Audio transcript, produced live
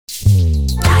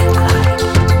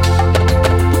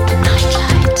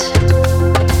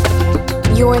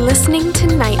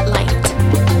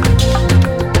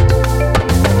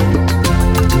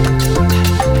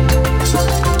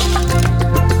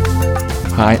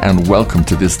hi and welcome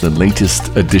to the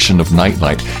latest edition of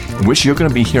Nightlight, in which you're going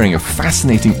to be hearing a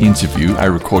fascinating interview I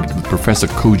recorded with Professor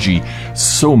Koji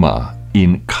Soma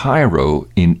in Cairo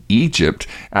in Egypt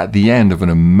at the end of an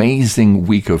amazing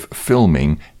week of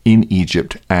filming in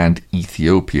Egypt and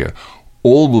Ethiopia.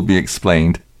 All will be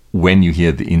explained when you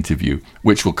hear the interview,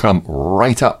 which will come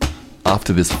right up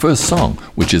after this first song,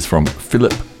 which is from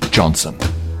Philip Johnson.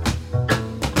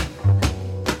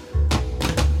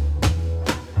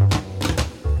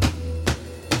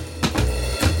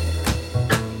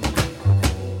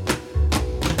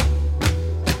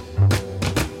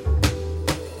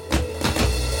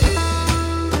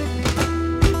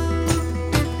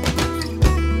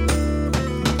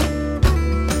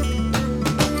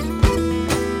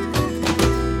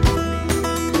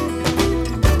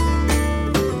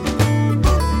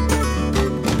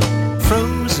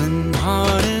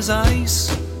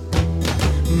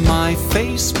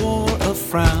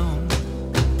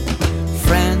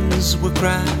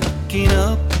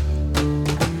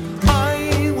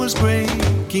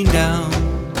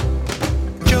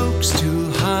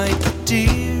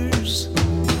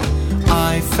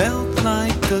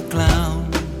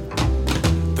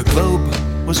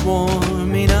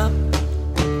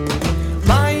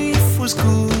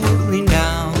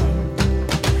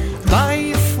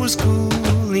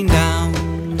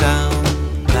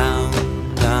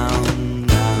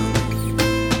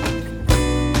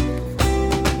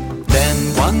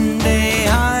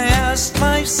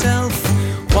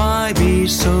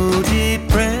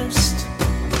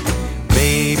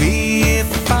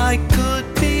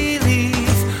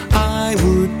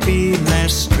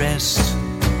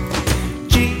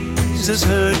 Jesus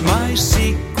heard my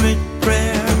secret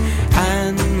prayer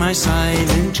and my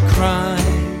silent cry.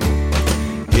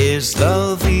 His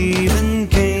love even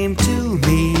came to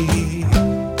me,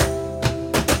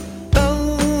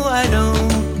 though I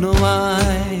don't know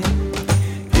why.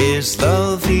 His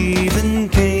love even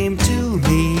came to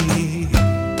me,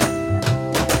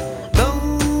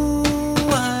 though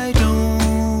I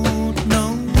don't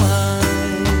know why.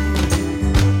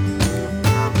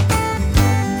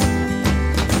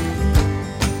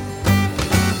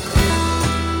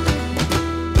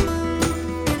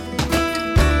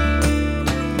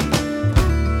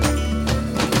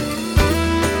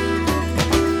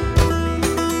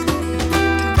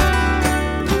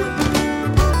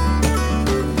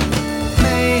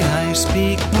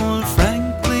 Speak more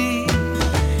frankly,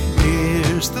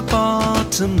 here's the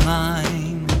bottom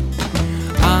line.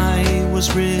 I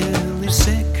was really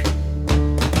sick,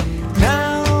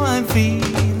 now I'm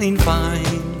feeling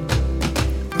fine.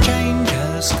 Change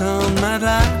has come at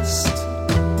last,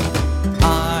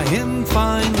 I am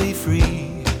finally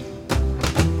free.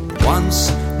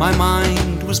 Once my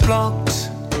mind was blocked,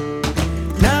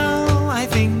 now I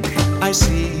think I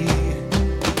see.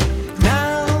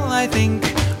 Now I think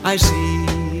I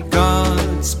see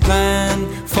God's plan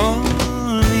for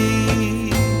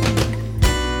me.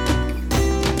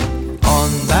 On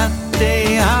that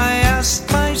day I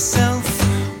asked myself,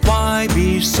 why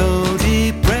be so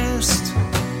depressed?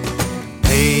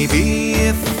 Maybe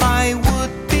if I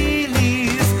would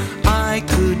believe, I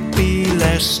could be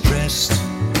less stressed.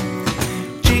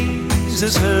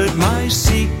 Jesus heard my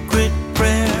secret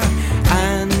prayer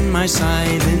and my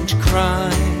silent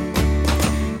cry.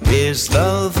 His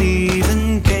love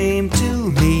even came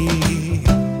to me,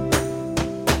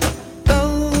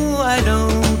 though I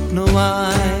don't know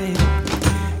why.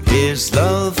 His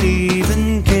love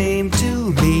even came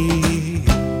to me,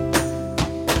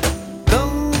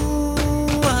 though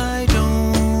I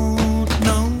don't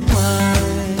know why.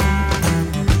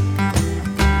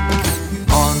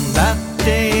 On that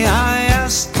day I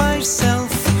asked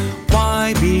myself,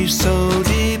 why be so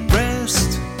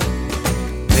depressed?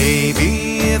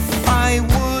 Maybe if I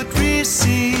would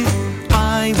receive,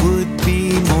 I would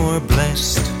be more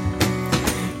blessed.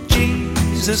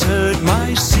 Jesus heard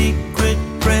my secret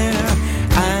prayer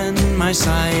and my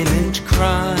silent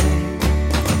cry.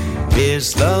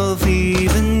 His love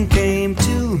even came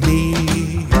to me,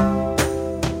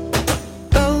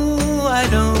 though I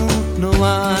don't know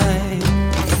why.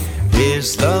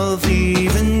 His love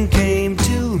even came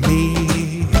to me.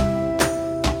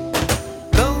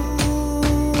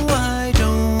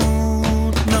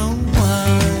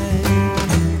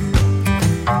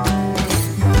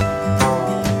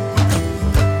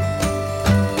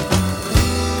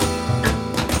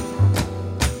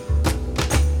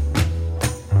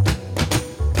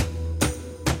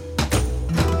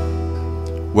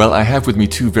 Well, I have with me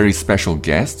two very special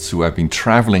guests who I've been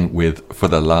traveling with for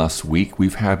the last week.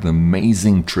 We've had an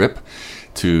amazing trip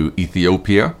to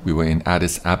Ethiopia. We were in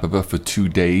Addis Ababa for 2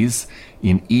 days.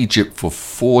 In Egypt for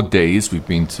 4 days. We've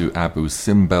been to Abu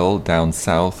Simbel down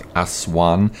south,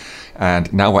 Aswan.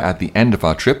 And now we're at the end of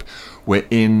our trip. We're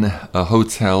in a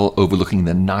hotel overlooking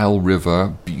the Nile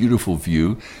River, beautiful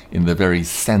view in the very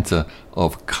center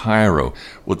of Cairo.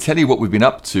 We'll tell you what we've been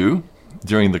up to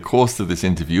during the course of this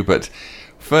interview, but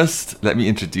first, let me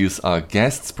introduce our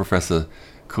guests, Professor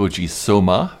Koji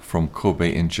Soma from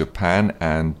Kobe in Japan,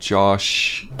 and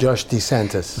Josh De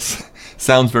Santos.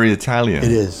 Sounds very Italian.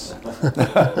 It is.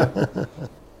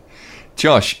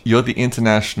 Josh, you're the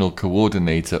international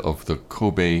coordinator of the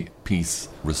Kobe Peace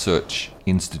Research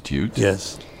Institute.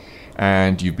 Yes.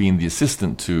 And you've been the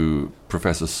assistant to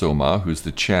Professor Soma, who's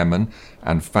the chairman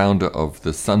and founder of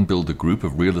the Sun Builder Group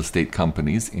of real estate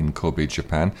companies in Kobe,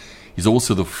 Japan. He's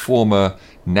also the former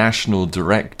national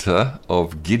director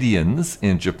of Gideon's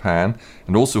in Japan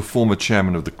and also former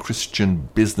chairman of the Christian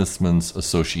Businessmen's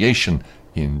Association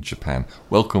in Japan.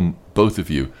 Welcome, both of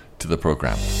you, to the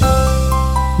program.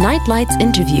 Nightlight's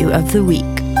interview of the week.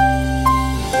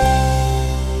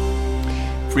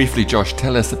 Briefly, Josh,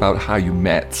 tell us about how you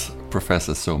met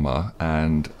Professor Soma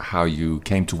and how you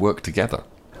came to work together.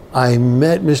 I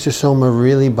met Mr. Soma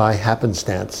really by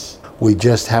happenstance. We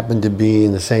just happened to be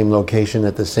in the same location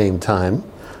at the same time.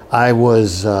 I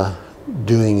was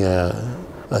doing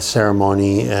a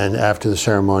ceremony, and after the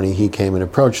ceremony he came and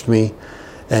approached me,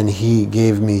 and he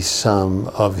gave me some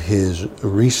of his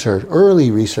research,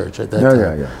 early research at that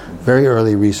time. Very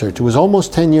early research. It was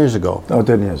almost 10 years ago. Oh,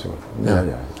 10 years ago.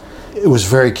 Yeah. It was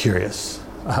very curious.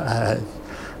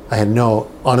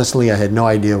 Honestly, I had no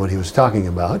idea what he was talking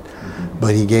about,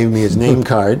 but he gave me his name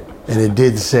card, and it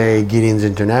did say Gideon's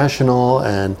International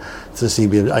and the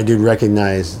CB. I did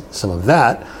recognize some of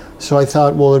that, so I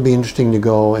thought, well, it'd be interesting to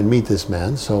go and meet this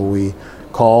man. So we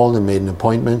called and made an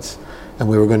appointment, and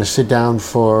we were going to sit down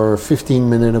for a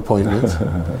 15-minute appointment,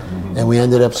 and we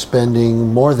ended up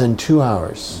spending more than 2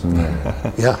 hours.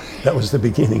 Yeah, that was the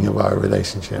beginning of our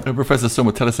relationship. Professor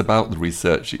Soma, tell us about the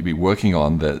research you've been working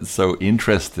on that so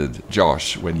interested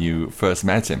Josh when you first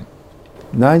met him.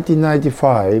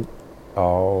 1995,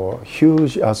 a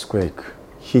huge earthquake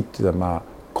hit the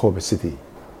Kobe city.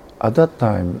 At that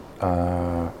time,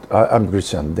 I'm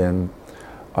Christian, then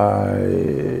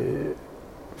I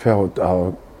felt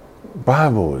our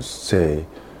Bibles say,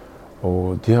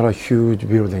 oh, there are huge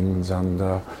buildings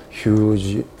and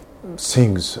huge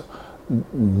things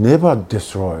never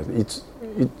destroyed. It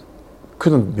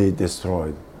couldn't be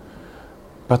destroyed.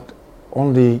 But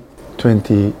only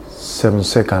 27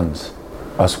 seconds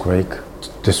earthquake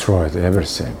destroyed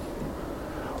everything.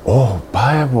 Oh,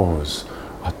 Bibles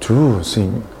are true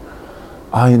thing.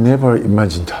 I never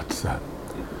imagined that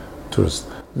truth.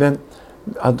 Then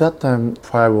at that time,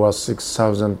 5,000 or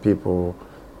 6,000 people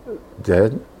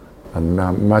dead, and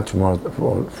much more,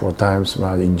 4 times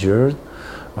more injured,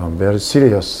 very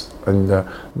serious. And the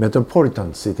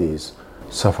metropolitan cities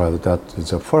suffered that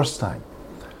is the first time.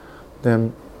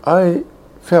 Then I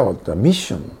felt the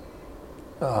mission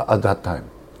at that time.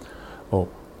 Oh,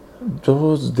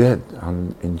 those dead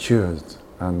and injured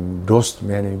and lost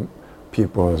many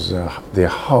people's their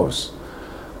house,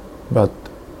 but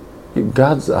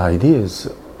God's ideas,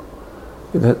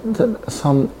 that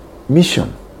some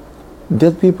mission.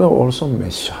 Dead people also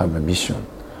have a mission,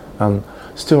 and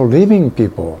still living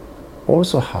people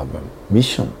also have a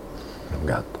mission from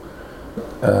God.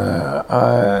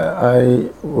 I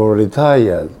was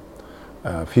retired,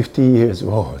 50 years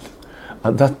old.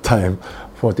 At that time,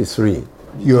 43.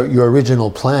 Your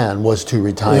original plan was to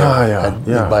retire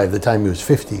by the time he was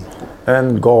 50.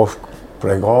 And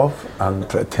play golf and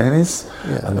play tennis,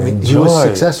 and enjoy. He was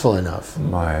successful enough.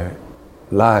 My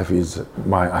life is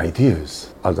my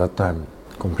ideas. At that time,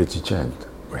 completely changed.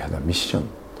 We had a mission.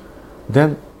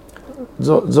 Then,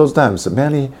 those times,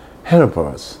 many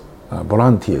helpers,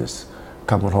 volunteers,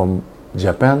 come from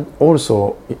Japan,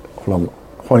 also from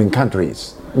foreign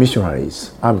countries,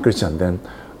 missionaries. I'm Christian, then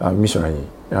missionary,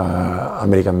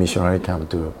 American missionary come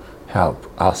to help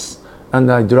us. And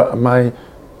my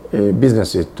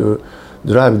business is to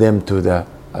drive them to the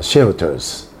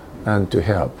shelters and to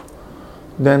help.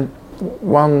 Then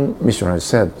one missionary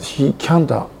said he can't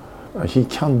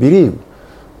believe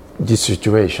this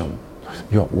situation.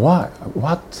 Why?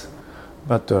 What?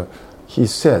 But he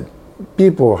said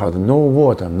people had no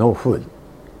water, no food,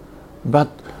 but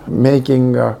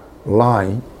making a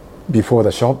line before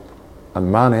the shop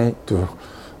and money to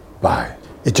buy.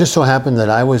 It just so happened that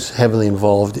I was heavily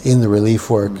involved in the relief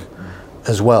work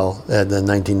as well at the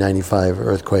 1995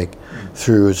 earthquake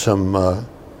through some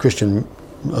Christian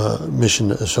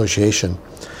Mission Association.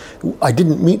 I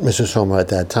didn't meet Mr. Soma at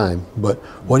that time, but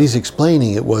what he's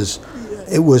explaining, it was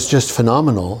just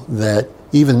phenomenal that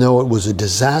even though it was a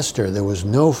disaster, there was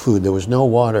no food, there was no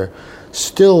water,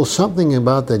 still something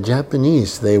about the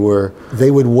Japanese, they would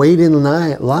wait in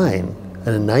line,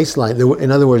 in a nice line.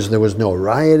 In other words, there was no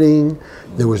rioting,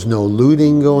 there was no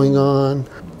looting going on,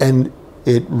 and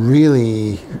it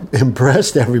really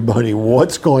impressed everybody.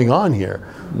 What's going on here?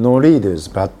 No leaders,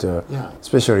 but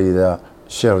especially the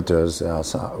shelters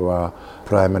were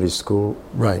primary school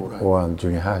or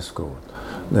junior high school.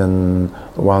 Then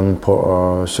one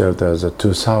shelter is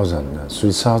 2,000,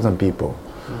 3,000 people,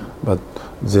 but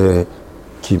they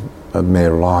keep a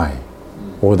male line,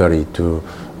 orderly to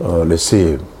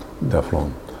receive the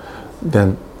front.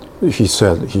 Then he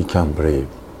said he can't believe.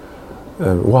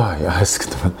 Why? I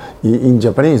asked him. In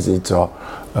Japanese, it's a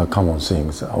common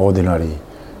things, ordinary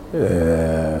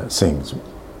things,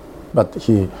 but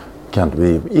he can't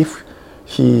believe. If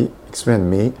he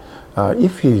explained me,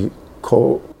 if he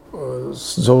call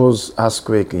those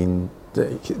earthquake in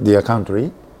their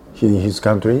country, his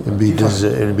country, it'd be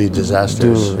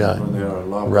disasters,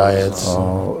 riots,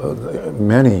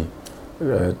 many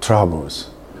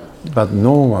troubles, but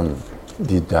no one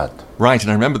did that. Right,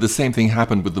 and I remember the same thing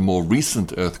happened with the more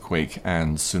recent earthquake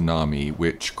and tsunami,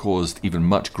 which caused even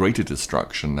much greater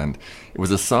destruction, and it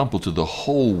was a sample to the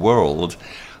whole world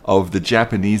of the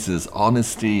Japanese's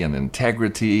honesty and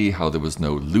integrity, how there was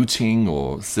no looting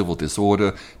or civil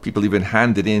disorder. People even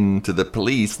handed in to the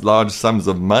police large sums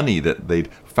of money that they'd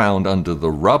found under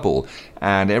the rubble,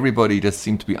 and everybody just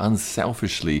seemed to be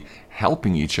unselfishly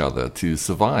helping each other to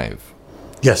survive.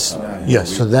 Yes.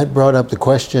 So that brought up the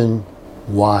question,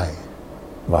 why?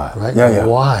 Why? Right? Yeah.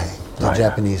 Why the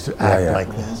Japanese act like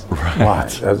this? Right. Why?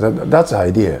 That's the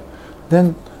idea.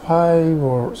 Then 5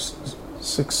 or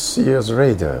 6 years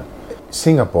later,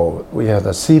 Singapore, we had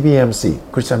a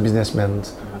CBMC, Christian Businessmen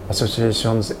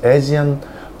Association's Asian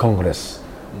Congress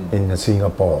in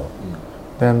Singapore.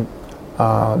 Then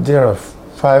there are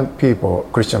 5 people,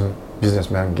 Christian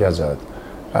businessmen gathered,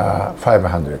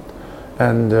 500.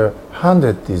 And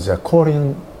 100 is a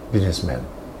Korean businessman.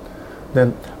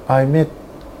 Then I met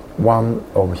one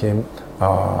of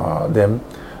them.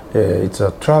 It's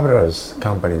a travelers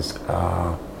company's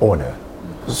owner.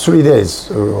 3 days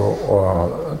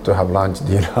to have lunch,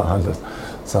 dinner, and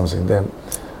something. Then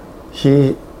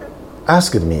he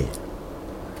asked me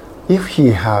if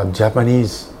he had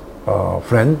Japanese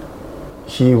friend.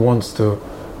 He wants to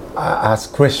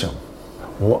ask question.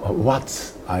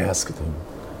 What? I asked him.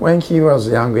 When he was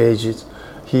young age,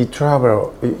 he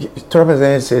traveled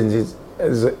as an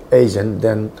agent.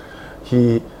 Then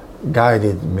he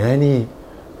guided many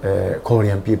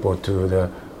Korean people to the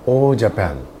all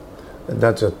Japan.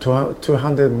 That's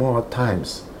 200 more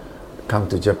times come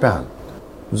to Japan.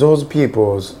 Those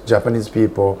people, Japanese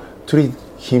people, treat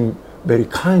him very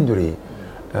kindly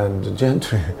and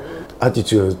gently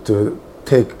attitude to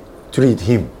treat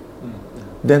him.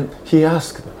 Then he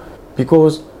asked,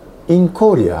 because in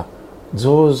Korea,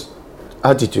 those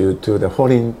attitude to the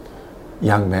foreign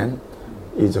young man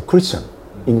is a Christian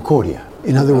in Korea.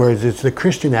 In other words, it's the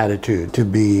Christian attitude to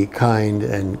be kind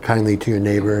and kindly to your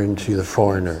neighbor and to the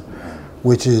foreigner,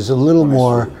 which is a little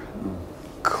more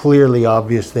clearly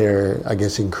obvious there, I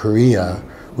guess, in Korea,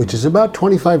 which is about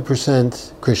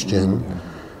 25% Christian,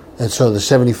 and so the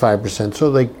 75%, so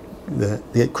like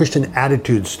the Christian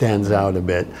attitude stands out a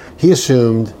bit. He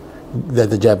assumed that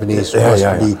the Japanese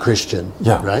must be Christian,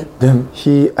 right? Then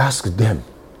he asked them,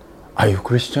 "Are you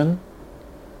Christian?"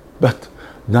 But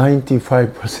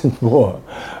 95% more,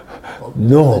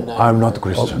 no, I'm not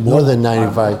Christian. More than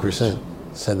 95%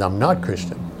 said, I'm not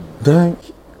Christian. Then,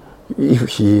 if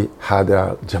he had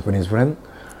a Japanese friend,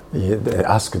 they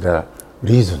asked the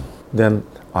reason. Then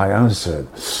I answered,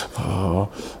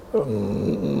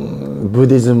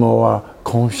 Buddhism or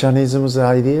Confucianism's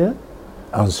idea?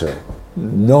 Answer,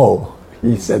 no.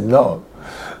 He said no.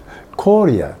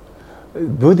 Korea,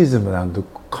 Buddhism and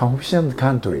Confucian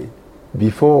country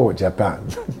before Japan.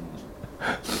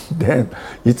 Then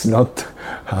it's not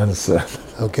answered.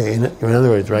 Okay, in other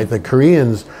words, right, the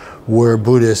Koreans were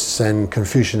Buddhists and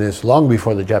Confucianists long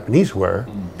before the Japanese were.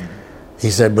 He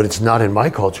said, but it's not in my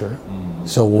culture.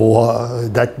 So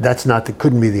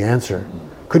couldn't be the answer.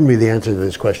 Couldn't be the answer to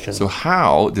this question. So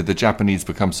how did the Japanese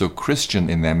become so Christian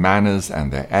in their manners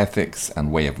and their ethics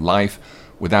and way of life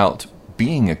without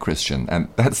being a Christian? And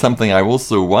that's something I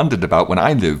also wondered about when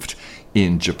I lived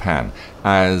in Japan.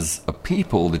 As a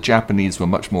people, the Japanese were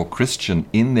much more Christian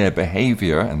in their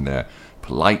behavior and their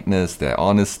politeness, their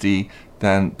honesty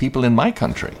than people in my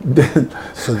country.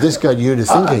 So this got you to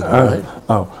thinking, right?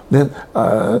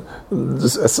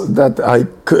 That I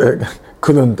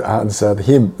couldn't answer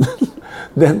him.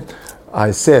 Then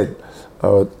I said,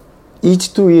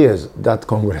 each 2 years that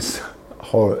Congress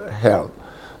held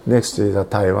next to the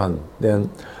Taiwan. Then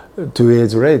 2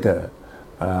 years later,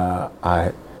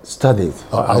 I studied.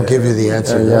 I'll give you the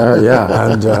answer.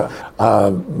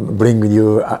 And bring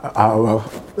you our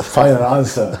final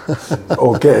answer.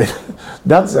 Okay,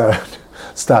 that's a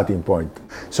starting point.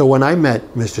 So when I met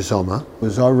Mr. Soma, it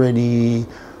was already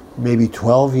maybe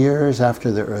 12 years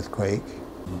after the earthquake.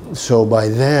 So by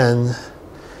then,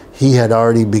 he had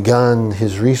already begun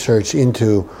his research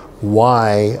into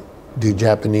why do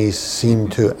Japanese seem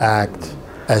to act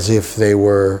as if they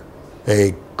were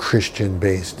a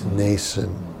Christian-based nation.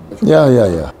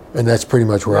 Yeah. And that's pretty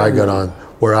much where I got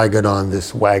on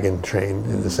this wagon train,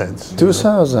 in a sense.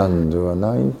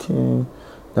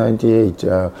 1998,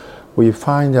 we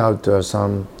find out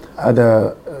some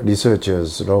other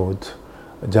researchers wrote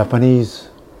Japanese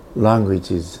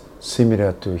language is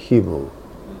similar to Hebrew.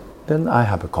 Then I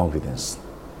have a confidence,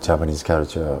 Japanese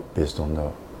culture based on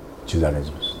the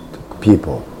Judaism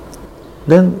people.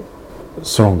 Then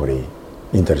strongly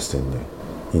interested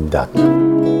in that.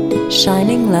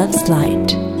 Shining Love's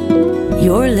Light.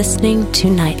 You're listening to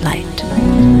Nightlight.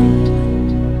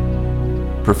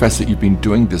 Professor, you've been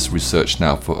doing this research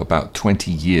now for about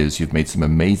 20 years. You've made some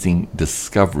amazing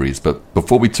discoveries. But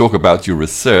before we talk about your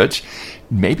research,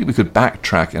 maybe we could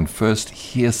backtrack and first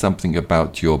hear something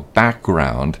about your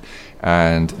background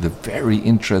and the very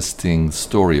interesting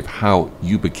story of how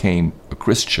you became a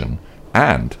Christian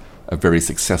and a very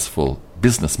successful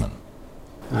businessman.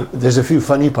 There's a few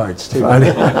funny parts too.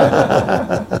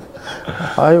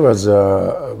 I was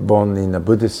born in a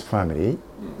Buddhist family.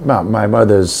 My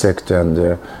mother's sect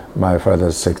and my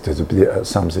father's sect is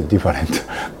something different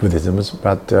Buddhism,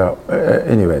 but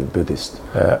anyway, Buddhist.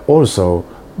 Also,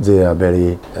 they are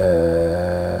very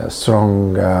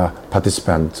strong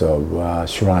participants of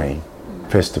shrine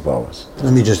festivals.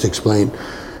 Let me just explain.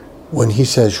 When he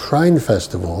says shrine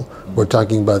festival, we're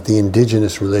talking about the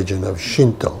indigenous religion of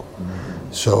Shinto.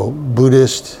 So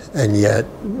Buddhist and yet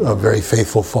very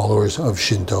faithful followers of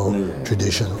Shinto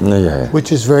tradition,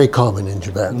 which is very common in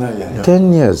Japan.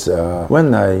 10 years,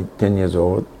 when I 10 years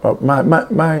old,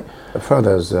 my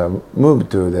fathers moved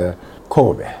to the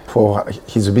Kobe for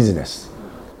his business.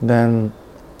 Then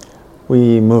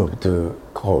we moved to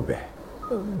Kobe.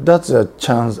 That's a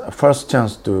first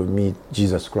chance to meet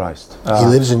Jesus Christ. He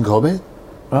lives in Kobe?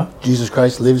 Huh? Jesus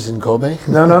Christ lives in Kobe?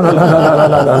 No.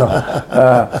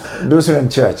 Lutheran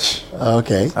Church.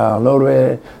 Okay.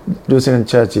 Norway Lutheran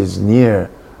Church is near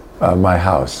my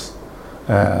house,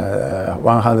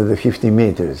 150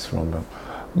 meters from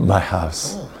my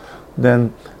house. Oh.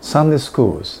 Then Sunday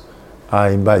schools,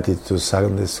 I invited to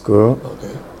Sunday school.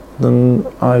 Okay. Then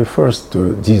I first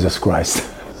to Jesus Christ.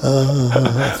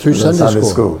 Through Sunday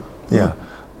school. Yeah.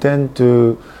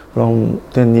 From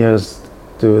 10 years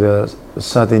to the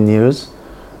 13 years,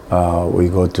 we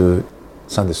go to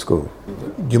Sunday school.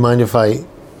 Do you mind if I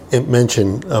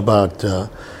mention about the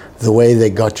way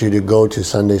they got you to go to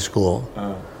Sunday school?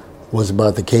 Was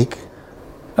about the cake?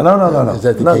 No. Is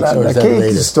that the cake story? The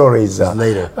cake story is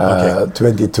later. Okay.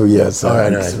 22 years. All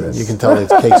right. You can tell the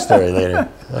cake story later.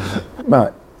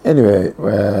 But anyway,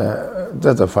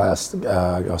 that's the first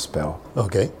gospel.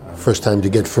 Okay. First time to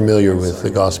get familiar with the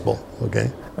gospel.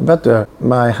 Okay. But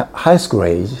my high school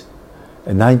age,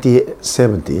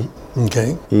 1970,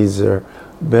 okay, is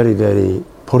very, very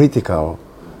political.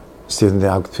 Student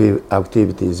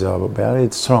activities are very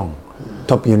strong.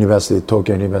 Top university,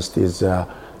 Tokyo University's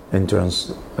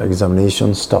entrance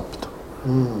examination stopped.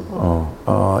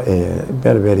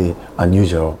 Very, very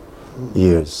unusual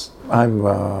years. I'm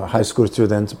a high school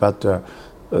student, but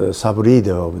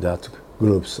sub-leader of that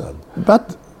group.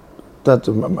 But that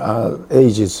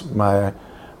age is my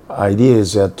idea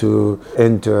is to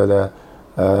enter the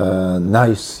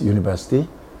nice university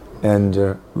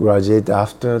and graduate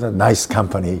after the nice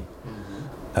company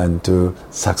and to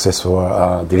successful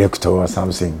director or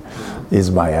something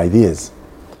is my ideas.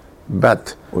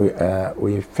 But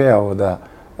we failed the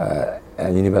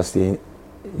university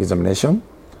examination.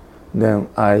 Then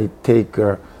I take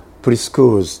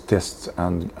pre-school's test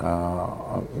and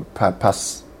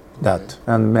pass that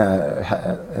and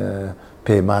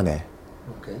pay money.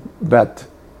 Okay. But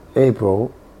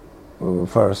April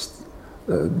 1st,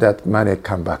 that money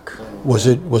come back. Was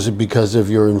it because of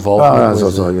your involvement with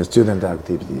also student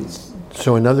activities?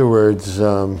 So in other words,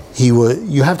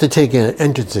 you have to take an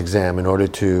entrance exam in order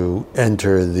to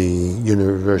enter the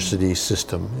university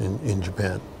system in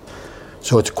Japan.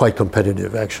 So it's quite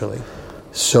competitive, actually.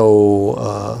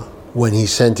 So when he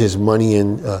sent his money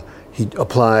in, he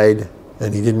applied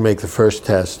and he didn't make the first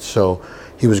test. So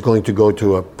he was going to go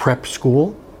to a prep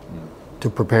school to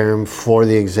prepare him for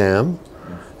the exam.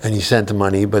 And he sent the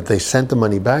money, but they sent the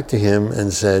money back to him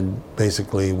and said,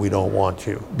 basically, we don't want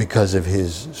you because of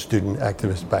his student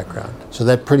activist background. So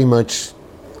that pretty much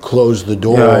closed the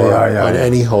door on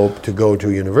any hope to go to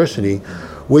a university,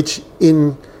 which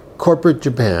in corporate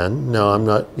Japan, now I'm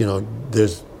not,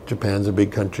 Japan's a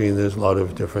big country and there's a lot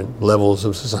of different levels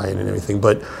of society and everything,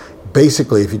 but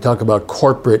basically, if you talk about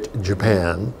corporate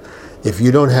Japan, if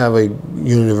you don't have a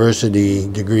university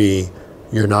degree,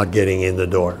 you're not getting in the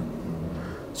door.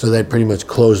 So that pretty much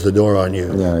closed the door on you.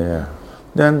 Yeah.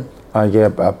 Then I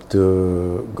gave up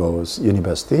to go to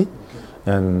university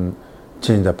and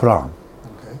change the plan.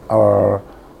 Okay. Our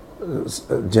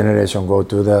generation go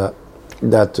to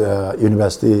that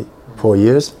university 4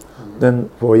 years. Mm-hmm. Then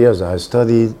 4 years I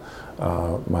studied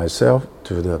myself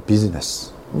to the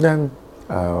business. Then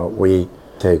we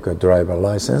take a driver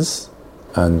license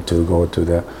and to go to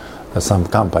the some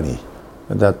company.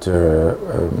 That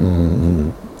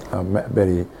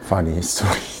very funny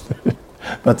story,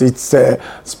 but it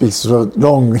speaks so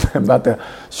long. But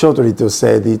shortly to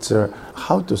say, it's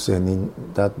how to say in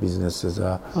that business is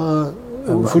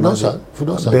Fudosan.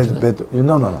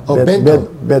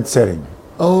 Bed selling.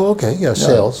 Oh, okay. Yeah,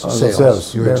 sales.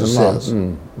 Sales. You're into sales.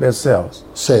 Bed sales.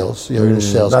 Sales. You're in a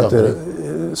sales company.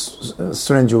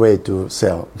 Strange way to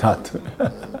sell. That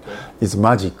it's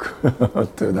magic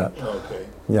to that. Okay.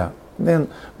 Yeah. Then,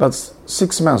 but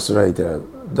 6 months later,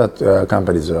 that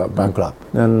company is bankrupt.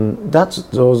 Then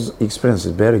those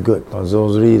experiences very good.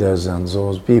 Those leaders and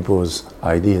those people's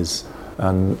ideas.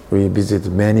 And we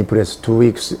visited many places, 2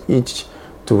 weeks, each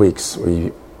 2 weeks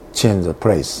we change the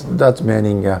place. That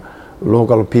meaning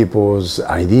local people's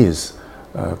ideas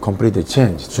completely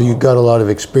changed. So you got a lot of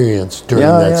experience during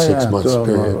that 6 months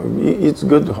period. It's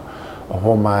good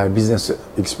for my business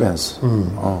expense.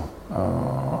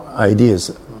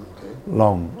 Ideas,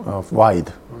 long,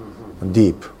 wide,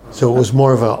 deep. So it was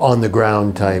more of a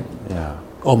on-the-ground type, Yeah.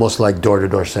 almost like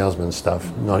door-to-door salesman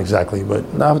stuff. Not exactly, but...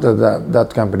 After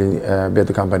that company,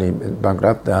 better company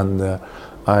bankrupt, and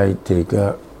I take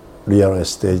a real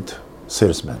estate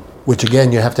salesman. Which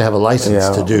again, you have to have a license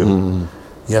to do. Mm-hmm.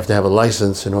 You have to have a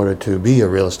license in order to be a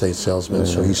real estate salesman.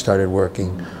 So he started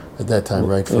working at that time,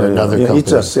 right, for another company.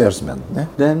 It's a salesman.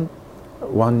 Then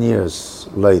 1 year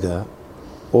later,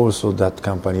 also that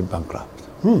company bankrupt.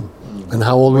 And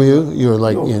how old were you? You were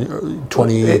like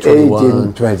 20, 21?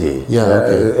 18, 20. Yeah,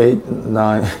 okay. 8,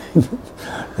 9,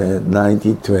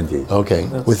 19, 20. Okay.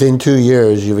 Within 2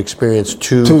 years, you've experienced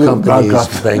two companies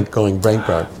going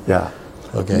bankrupt. Yeah.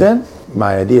 Okay. Then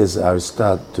my idea is I will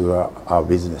start to our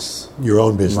business. Your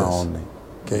own business. My own.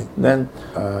 Okay. Then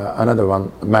another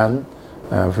one man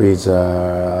who is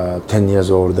 10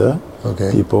 years older.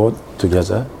 Okay. People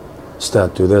together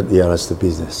start to the real estate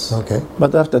business. Okay.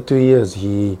 But after 2 years,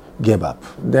 he gave up.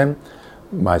 Then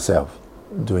myself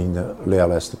doing the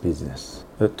real estate business.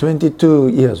 At 22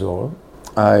 years old,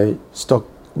 I stock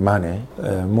money,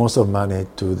 most of money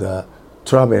to the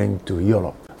traveling to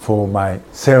Europe for my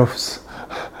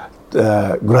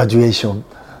graduation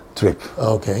trip.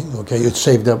 Okay. You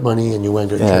saved up money and you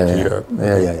went to trip to Europe.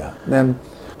 Yeah. Then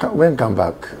when come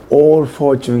back, all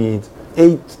fortune is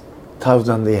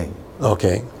 8,000 yen.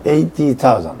 Okay.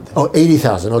 80,000. Oh,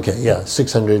 80,000. Okay, yeah.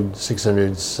 $600,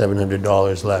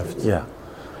 $700 left. Yeah.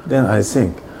 Then I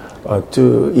think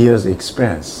 2 years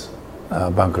experience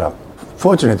bankrupt.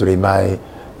 Fortunately, my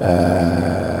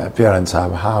parents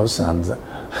have a house and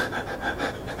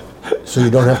so you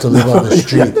don't have to live on the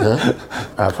street,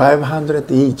 huh?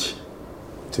 500 each,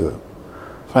 too.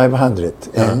 500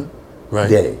 right.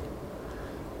 day.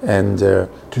 And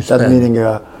that meaning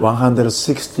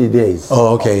 160 days.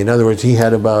 Oh, okay. In other words, he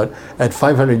had about, at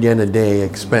 500 yen a day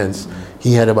expense,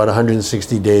 he had about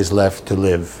 160 days left to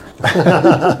live.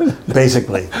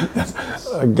 Basically.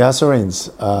 Gasolines,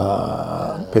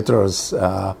 petrols,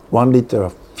 1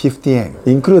 liter 50 yen.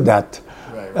 Include that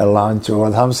lunch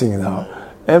or something now.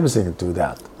 Everything to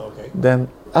that. Okay. Then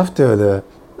after the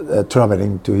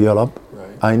traveling to Europe,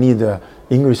 I need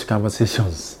English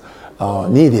conversations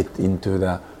needed into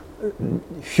the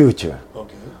future.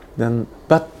 Okay. Then,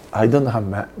 but I don't have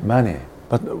money.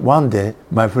 But one day,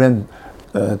 my friend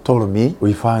told me,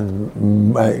 we find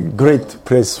a great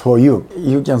place for you.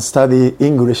 You can study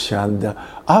English, and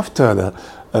after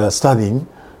the studying,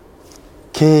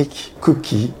 cake,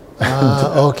 cookie,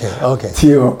 Okay.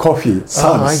 tea or coffee.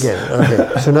 Oh, I get it.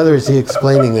 Okay. So in other words, he's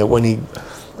explaining that when he,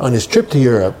 on his trip to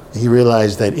Europe, he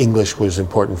realized that English was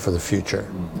important for the future.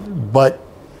 But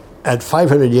at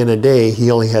 500 yen a day,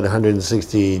 he only had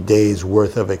 160 days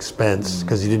worth of expense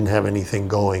because he didn't have anything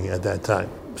going at that time.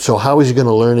 So how was he going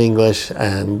to learn English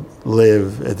and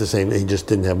live at the same time? He just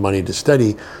didn't have money to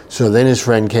study. So then his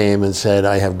friend came and said,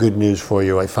 I have good news for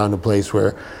you. I found a place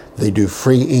where they do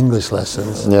free English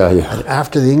lessons. Yeah. And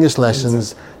after the English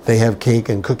lessons, they have cake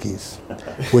and cookies,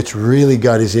 which really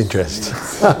got his interest.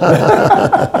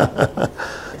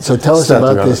 So tell us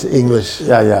about this English.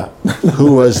 Yeah.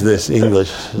 Who was this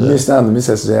English? Mr. and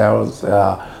Mrs. There was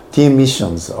team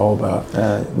missions over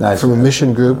From a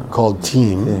mission group called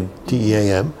TEAM,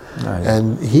 T-E-A-M.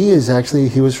 And he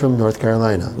was from North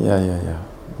Carolina.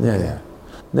 Yeah.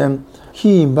 Then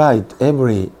he invite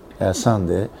every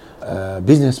Sunday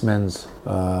businessmen's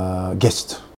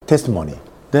guest testimony.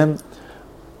 Then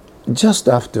just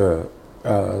after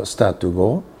start to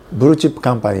go, blue chip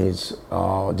companies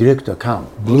director come.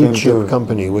 Blue chip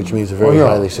company, which means very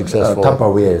highly successful.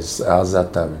 Tupperwares at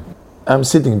that time. I'm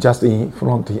sitting just in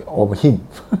front of him.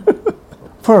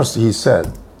 First he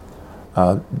said,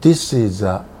 this is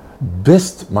the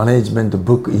best management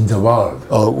book in the world.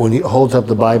 Oh, when he holds up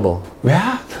the Bible.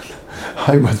 Yeah,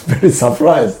 I was very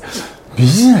surprised.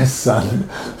 Business and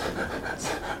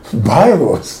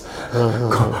Bibles.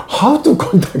 How to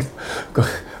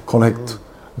connect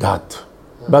that?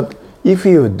 But if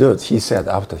you do, he said,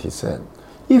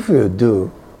 if you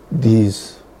do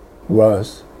these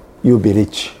words, you'll be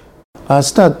rich. I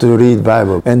start to read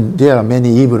Bible, and there are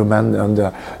many evil men and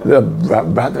that's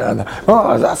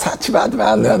such bad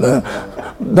man.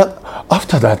 But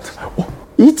after that,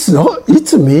 it's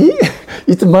me.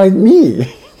 It might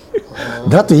me.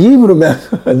 That evil man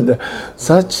and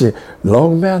such a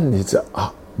long man is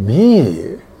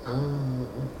me.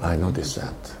 I noticed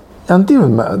that. Until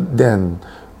then,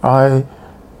 I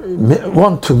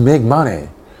want to make money.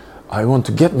 I want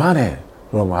to get money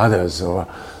from others, or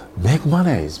make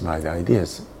money is my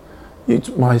ideas. It's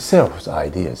myself's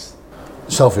ideas.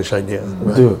 Selfish idea.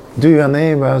 Right? Do your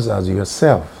neighbors as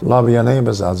yourself. Love your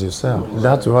neighbors as yourself.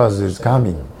 That is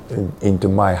coming into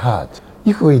my heart.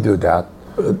 If we do that,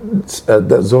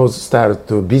 those start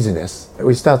to business.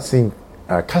 We start seeing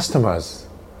customers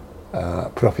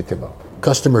profitable.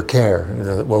 Customer care,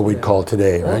 what we'd call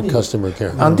today, right? Customer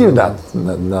care. Until that,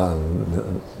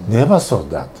 never saw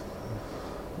that.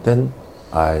 Then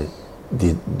I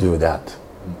did do that,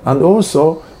 and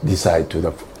also decide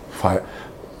to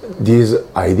these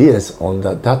ideas on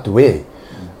that way.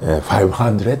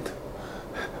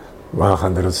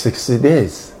 160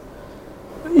 days.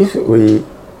 If we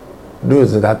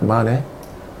lose that money,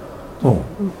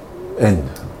 and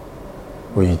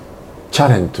we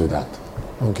challenge to that.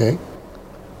 Okay.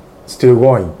 Still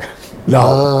going. No.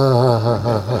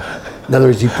 In other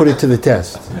words, he put it to the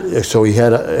test. So he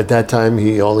had, at that time,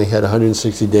 he only had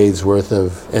 160 days worth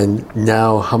of, and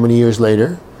now, how many years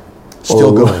later?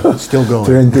 Still going.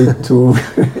 22.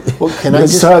 Well, can I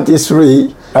just...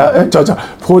 33.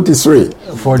 43.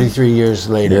 43 years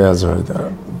later. Yeah, that's right.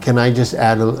 Can I just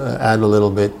add a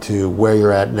little bit to where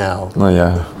you're at now? Oh,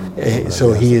 yeah.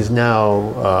 So he is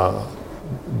now...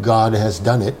 God has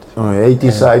done it. 80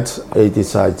 sites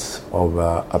of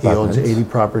apartments. He owns 80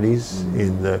 properties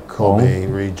in the Kobe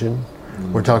region.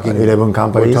 We're talking 11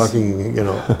 companies. We're talking,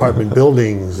 apartment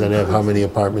buildings that have how many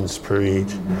apartments per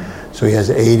each. So he has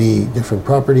 80 different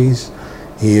properties.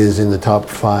 He is in the top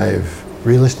 5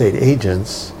 real estate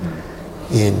agents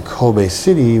in Kobe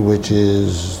City, which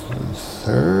is the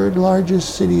 3rd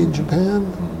largest city in Japan.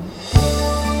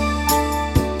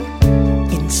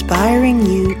 Inspiring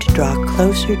you to draw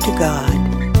closer to God.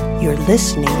 You're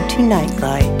listening to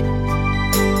Nightlight.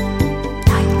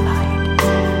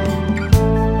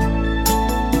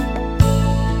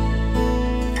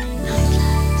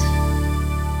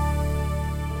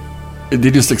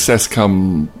 Did your success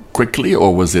come quickly,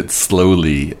 or was it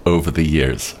slowly over the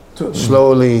years?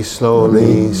 Slowly,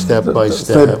 step by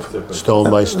step, stone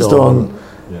by stone.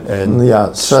 And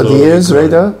 30 years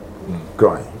later,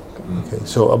 growing. Okay,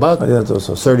 so about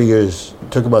 30 years,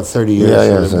 took about 30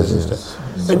 years. Yes.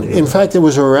 And in fact, it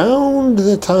was around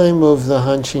the time of the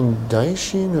Hanshin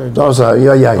Daishin, or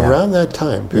around that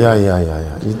time period.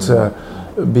 Yeah. It's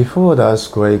before the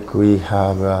earthquake, we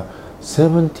have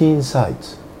 17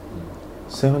 sites.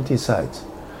 70 sites.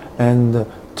 And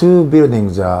 2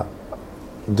 buildings are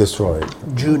destroyed.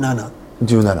 Junana.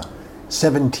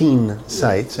 17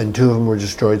 sites, and 2 of them were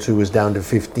destroyed, so it was down to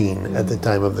 15 at the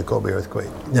time of the Kobe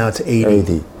earthquake. Now it's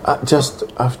 80. Just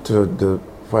after the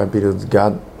fire period,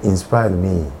 God inspired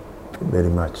me very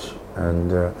much.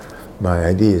 And my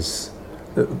idea is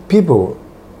people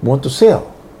want to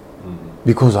sell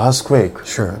because earthquake.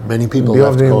 Sure, many people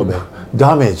left building Kobe.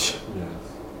 damage.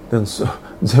 Then so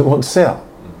they won't sell.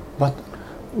 But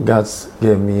God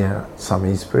gave me some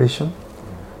inspiration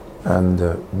and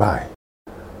buy.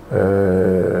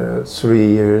 3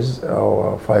 years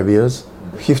or 5 years,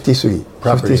 53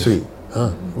 Properties. 53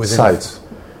 Within sites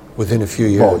within a few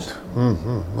years. bought.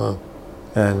 Wow.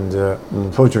 And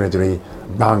unfortunately,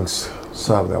 banks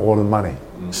served all the money.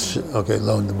 Okay,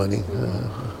 loan the money.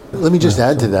 Let me just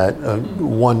add to that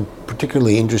one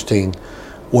particularly interesting,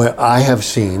 where I have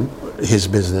seen his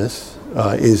business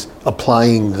is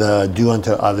applying the do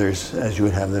unto others as you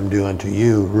would have them do unto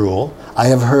you rule. I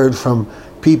have heard from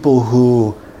people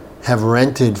who have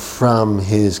rented from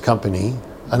his company.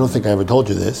 I don't think I ever told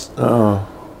you this.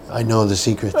 I know the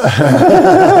secrets.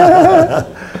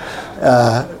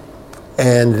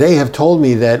 And they have told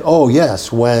me that, oh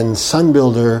yes, when Sun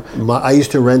Builder, I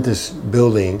used to rent this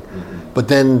building, but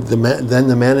then the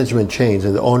management changed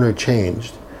and the owner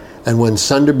changed. And when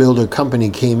Sun Builder company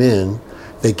came in,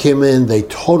 they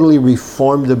totally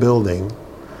reformed the building,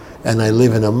 and I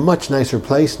live in a much nicer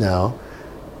place now,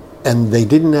 and they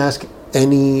didn't ask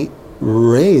any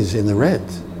raise in the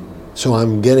rent. So I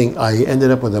ended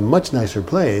up with a much nicer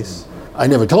place. I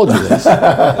never told you this,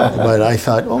 but I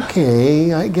thought,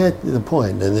 okay, I get the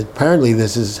point. And apparently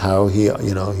this is how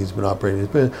he's been operating. He's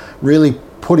been really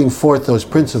putting forth those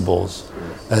principles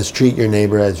as treat your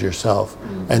neighbor as yourself.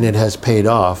 And it has paid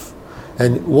off.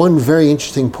 And one very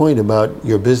interesting point about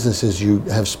your business is you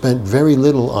have spent very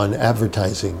little on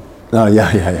advertising.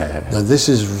 Yeah. Now this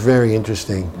is very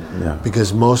interesting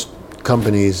because most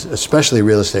companies, especially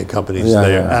real estate companies,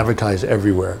 they advertise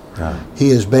everywhere. He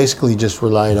has basically just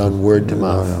relied on word to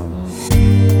mouth.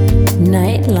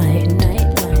 Nightlight.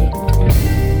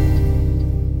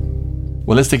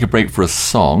 Well, let's take a break for a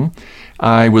song.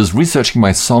 I was researching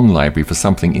my song library for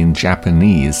something in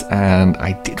Japanese, and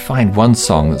I did find one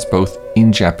song that's both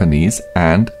in Japanese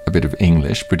and a bit of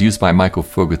English, produced by Michael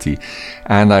Fogarty,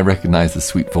 and I recognize the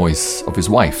sweet voice of his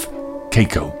wife,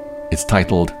 Keiko. It's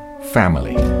titled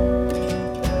Family.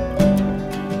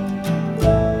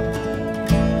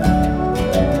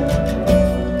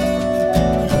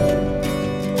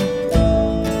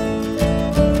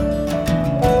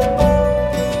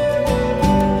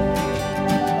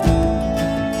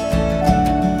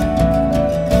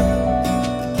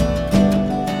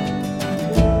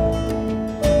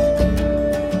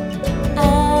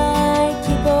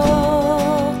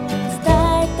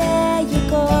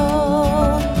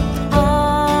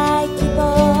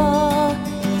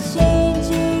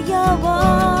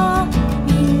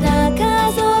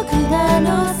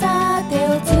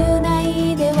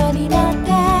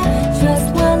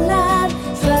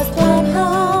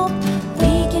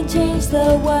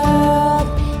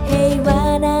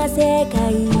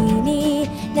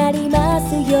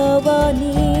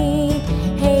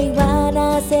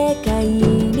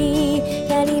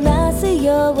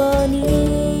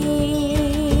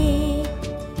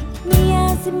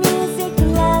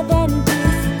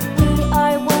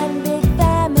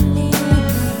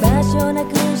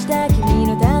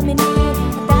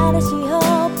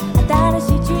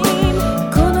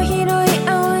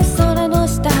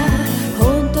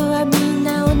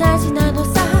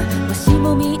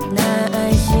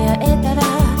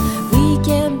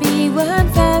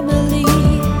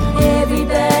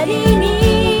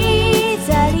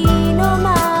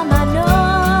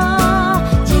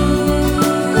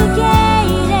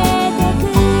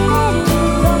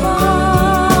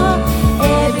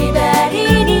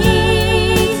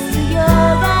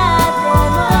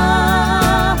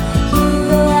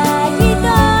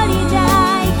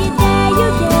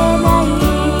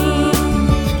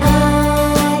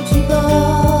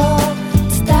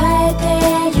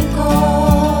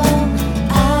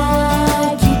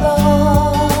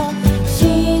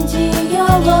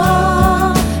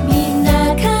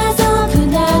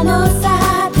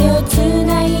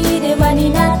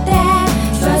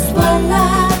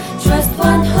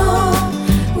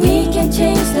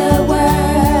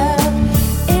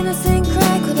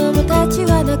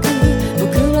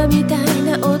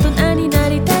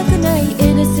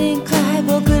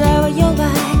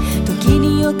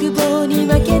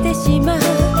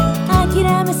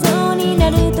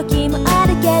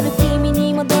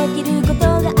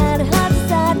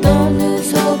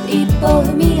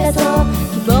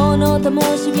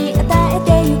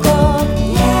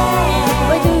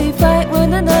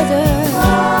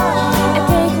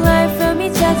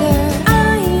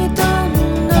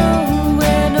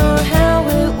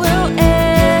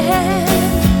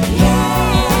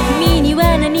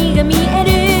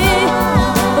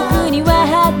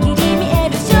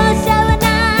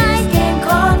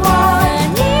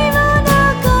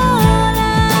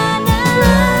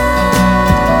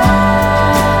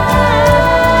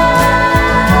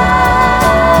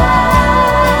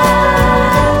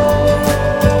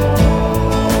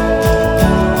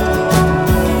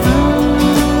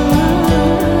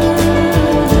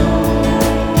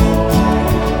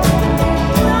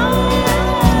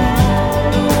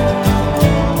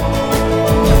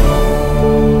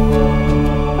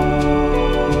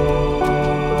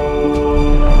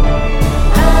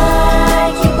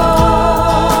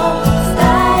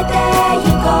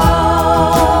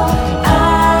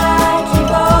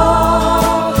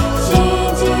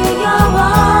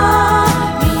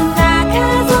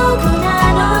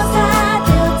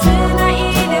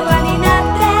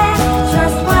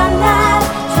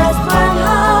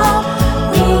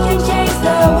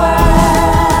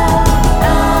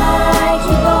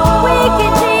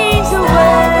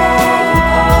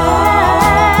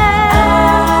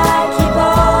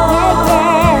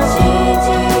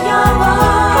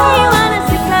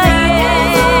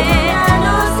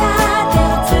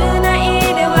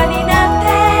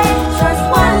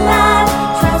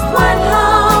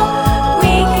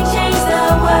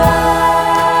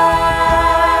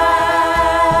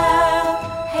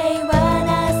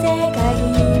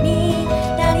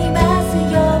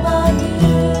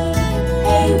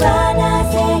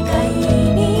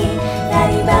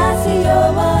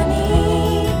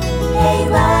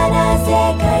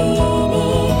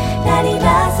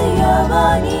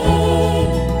 もに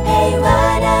平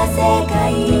和な世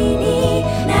界に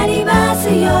なります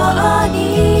よう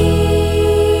に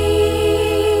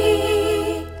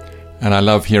And I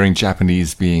love hearing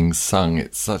Japanese being sung.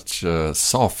 It's such a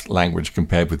soft language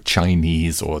compared with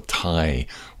Chinese or Thai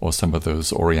or some of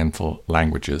those Oriental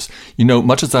languages. You know,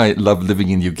 much as I love living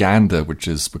in Uganda, which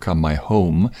has become my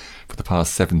home for the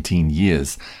past 17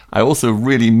 years, I also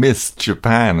really miss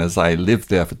Japan as I lived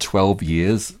there for 12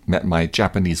 years, met my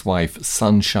Japanese wife,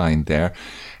 Sunshine, there,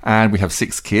 and we have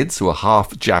 6 kids who are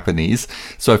half Japanese,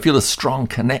 so I feel a strong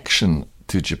connection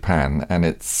to Japan, and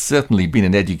it's certainly been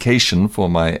an education for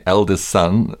my eldest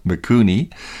son, Mikuni,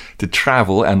 to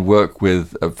travel and work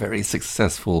with a very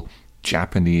successful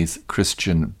Japanese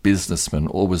Christian businessman,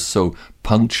 always so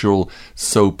punctual,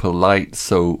 so polite,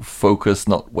 so focused,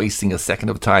 not wasting a second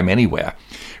of time anywhere,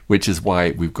 which is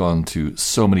why we've gone to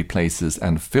so many places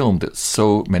and filmed at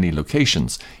so many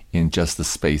locations in just the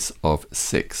space of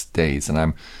 6 days. And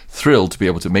I'm thrilled to be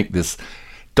able to make this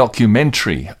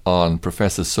documentary on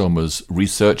Professor Soma's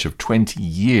research of 20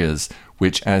 years,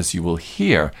 which, as you will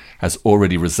hear, has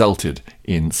already resulted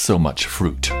in so much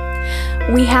fruit.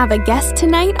 We have a guest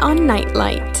tonight on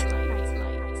Nightlight.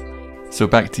 So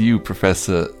back to you,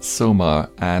 Professor Soma,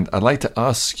 and I'd like to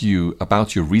ask you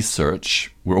about your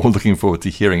research. We're all looking forward to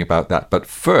hearing about that. But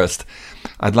first,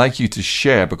 I'd like you to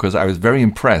share, because I was very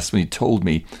impressed when you told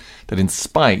me that in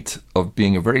spite of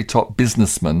being a very top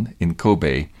businessman in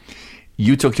Kobe,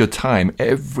 you took your time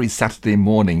every Saturday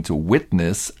morning to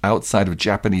witness outside of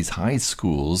Japanese high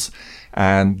schools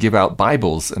and give out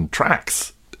Bibles and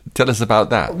tracts. Tell us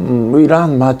about that. We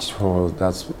learn much for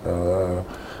that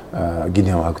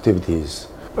Gideon activities.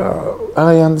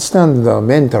 I understand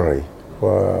mentally,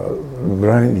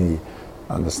 really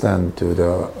understand to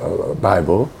the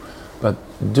Bible, but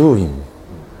doing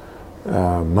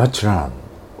much learn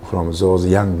from those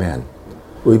young men.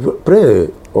 We pray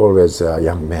always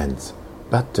young men,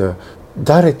 but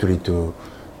directly to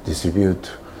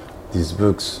distribute these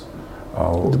books,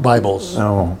 the Bibles,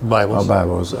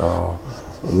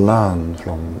 learn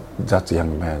from that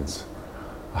young man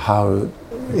how.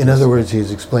 In other words,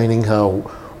 he's explaining how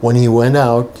when he went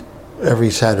out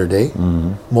every Saturday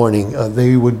morning,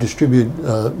 they would distribute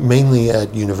mainly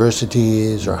at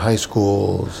universities or high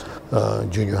schools,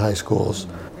 junior high schools,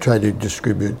 try to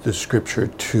distribute the scripture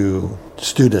to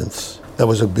students. That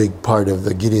was a big part of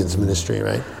the Gideon's ministry,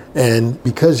 right? And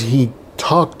because he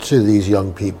talked to these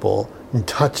young people and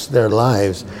touched their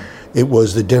lives, it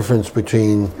was the difference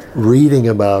between reading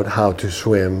about how to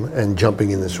swim and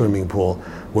jumping in the swimming pool,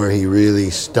 where he really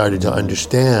started to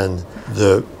understand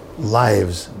the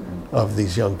lives of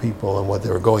these young people and what they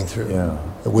were going through,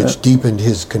 which deepened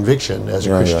his conviction as a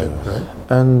Christian. Right?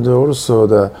 And also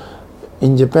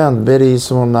in Japan, very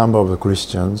small number of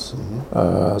Christians,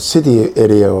 city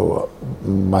area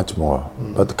much more,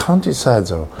 but the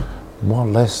countrysides are more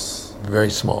or less very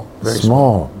small. Very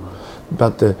small.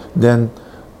 But then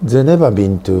they never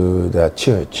been to the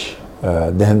church.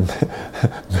 Then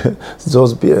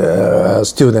those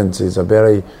students is a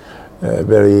very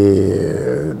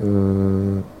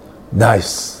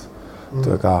nice,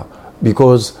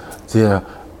 because they are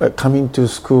coming to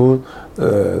school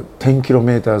 10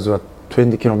 kilometers or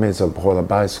 20 kilometers before the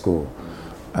bicycle,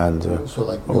 and so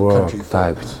like work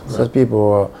types. Right. So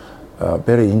people are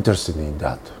very interested in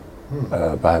that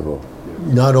Bible.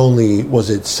 Not only was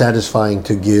it satisfying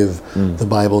to give the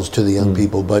Bibles to the young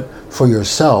people, but for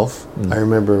yourself, I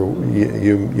remember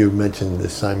you mentioned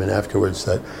this, Simon, afterwards,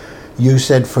 that you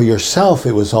said for yourself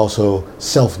it was also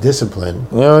self-discipline.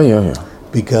 Yeah.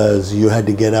 Because you had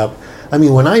to get up. I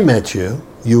mean, when I met you,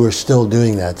 you were still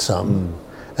doing that some.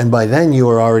 And by then you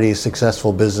were already a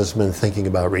successful businessman thinking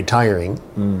about retiring.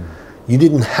 You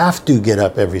didn't have to get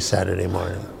up every Saturday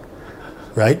morning,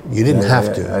 right? You didn't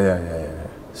have to. Yeah.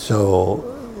 So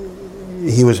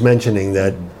he was mentioning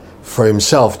that for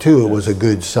himself too, it was a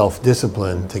good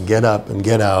self-discipline to get up and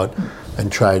get out and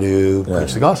try to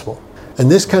preach the gospel. And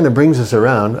this kind of brings us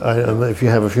around, I don't know if you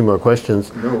have a few more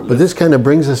questions, but this kind of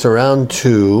brings us around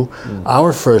to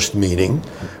our first meeting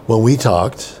when we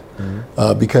talked,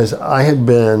 because I had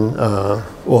been, I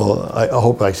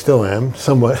hope I still am,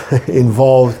 somewhat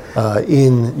involved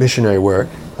in missionary work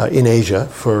in Asia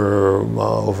for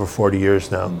over 40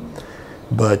 years now.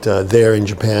 But there in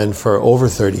Japan for over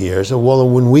 30 years. Well,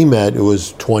 when we met, it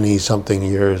was 20-something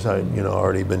years. I'd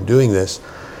already been doing this.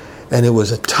 And it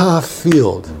was a tough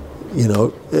field,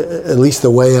 at least the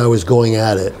way I was going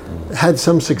at it. Had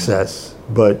some success,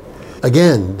 but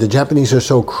again, the Japanese are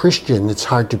so Christian, it's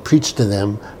hard to preach to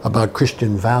them about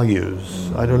Christian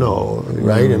values. I don't know,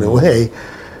 right, in a way.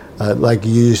 Like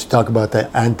you used to talk about the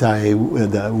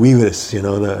virus,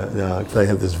 they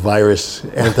have this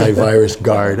antivirus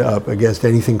guard up against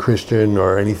anything Christian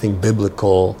or anything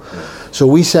biblical. So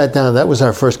we sat down, that was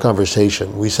our first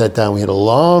conversation. We sat down, we had a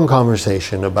long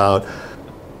conversation about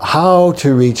how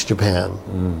to reach Japan.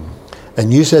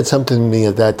 And you said something to me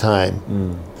at that time,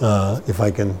 if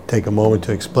I can take a moment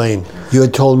to explain. You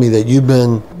had told me that you've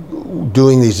been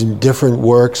doing these different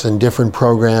works and different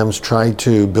programs, trying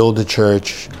to build a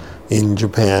church in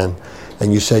Japan,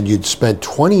 and you said you'd spent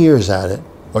 20 years at it,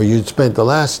 or you'd spent the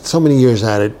last so many years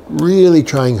at it, really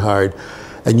trying hard,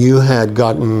 and you had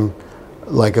gotten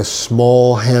like a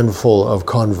small handful of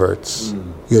converts.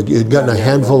 You'd gotten a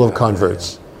handful of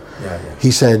converts.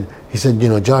 He said,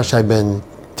 Josh, I've been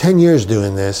 10 years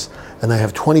doing this, and I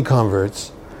have 20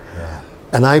 converts.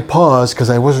 And I paused because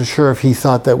I wasn't sure if he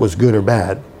thought that was good or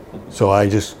bad. So I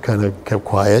just kind of kept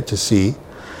quiet to see.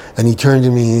 And he turned to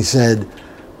me and he said,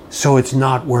 so it's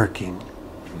not working.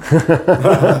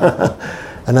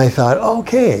 And I thought,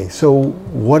 okay, so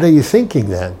what are you thinking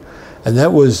then? And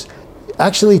that was,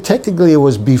 actually, technically, it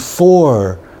was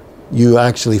before you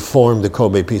actually formed the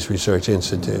Kobe Peace Research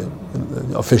Institute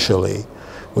officially,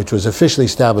 which was officially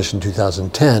established in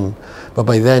 2010. But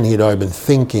by then, he'd already been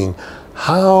thinking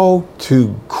how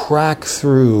to crack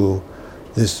through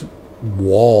this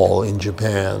wall in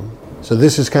Japan. So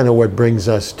this is kind of what brings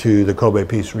us to the Kobe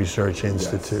Peace Research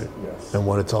Institute and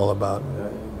what it's all about.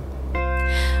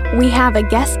 We have a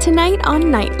guest tonight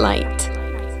on Nightlight.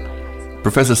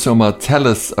 Professor Soma, tell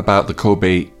us about the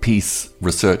Kobe Peace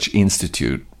Research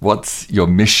Institute. What's your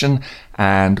mission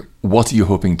and what are you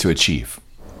hoping to achieve?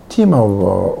 Team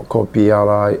of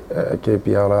KPRIs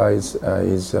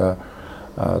is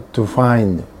to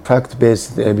find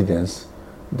fact-based evidence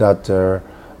that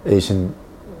Asian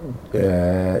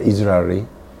Israeli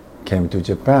came to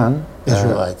Japan.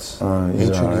 Israelites,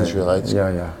 ancient Israelites,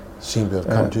 seem to have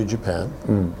come to Japan.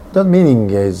 That meaning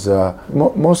is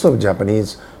most of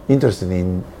Japanese interested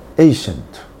in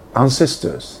ancient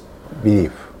ancestors'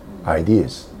 belief,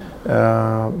 ideas.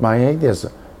 My idea is,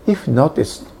 if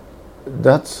noticed,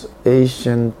 that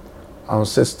ancient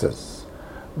ancestors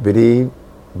believe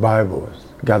Bible,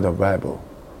 God of Bible,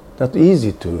 that's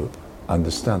easy to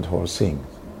understand whole thing.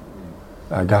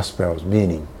 Gospel's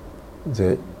meaning,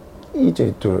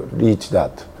 easy to reach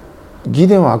that.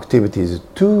 Gideon activities,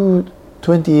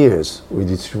 20 years we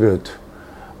distribute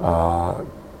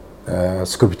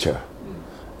scripture,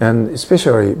 and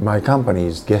especially my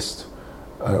company's guest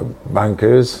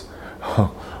bankers,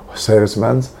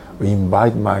 salesmen, we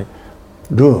invite my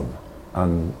room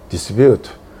and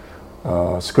distribute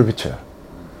scripture.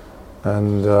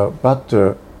 And but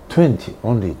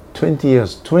only 20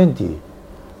 years, 20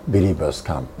 believers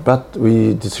come. But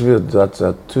we distribute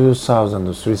that 2,000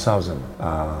 to 3,000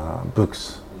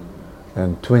 books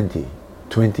and 20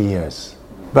 years.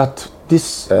 But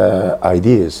this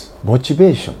ideas,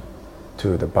 motivation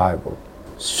to the Bible,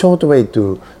 short way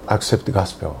to accept the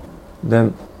gospel.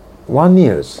 Then 1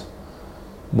 year,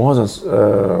 more than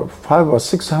 500 or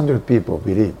 600 people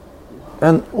believe.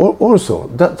 And also,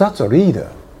 that's a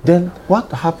leader. Then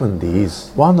what happened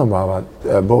is, one of our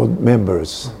board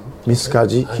members, Miss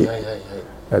Kaji,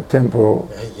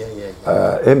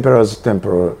 Emperor's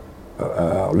Temple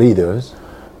leaders,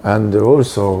 and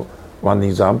also one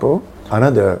example,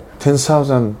 another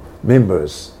 10,000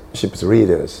 members, ship's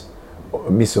leaders,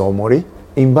 Miss Omori,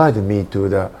 invited me to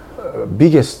the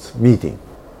biggest meeting,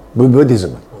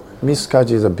 Buddhism. Miss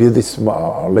Kaji is a Buddhist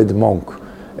led monk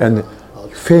and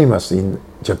famous in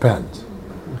Japan.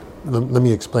 Let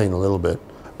me explain a little bit.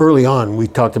 Early on, we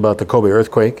talked about the Kobe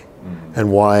earthquake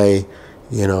and why,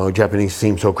 Japanese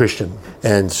seem so Christian.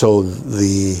 And so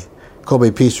the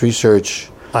Kobe Peace Research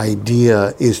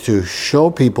idea is to show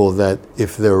people that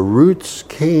if their roots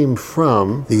came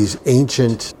from these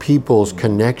ancient people's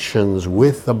connections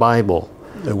with the Bible,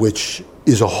 which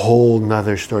is a whole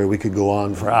nother story. We could go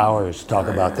on for hours to talk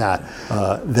about that.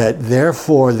 That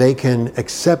therefore they can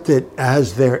accept it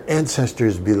as their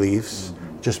ancestors' beliefs,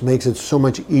 just makes it so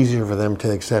much easier for them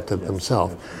to accept it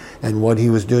themselves. And what he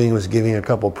was doing was giving a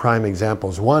couple prime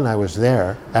examples. One, I was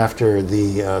there after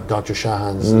the Dr.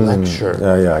 Shahan's lecture.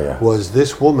 Was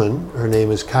this woman, her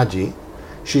name is Kaji.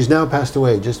 She's now passed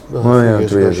away, just a few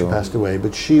years ago she passed away,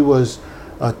 but she was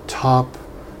a top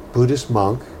Buddhist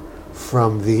monk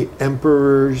from the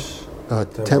emperor's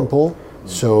temple.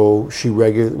 So she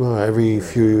every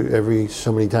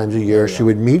so many times a year, she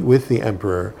would meet with the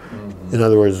emperor. In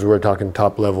other words, we're talking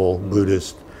top level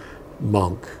Buddhist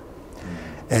monk.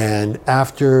 And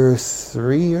after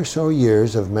 3 or so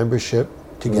years of membership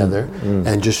together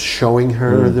and just showing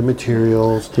her the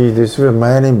materials. He distributed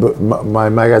my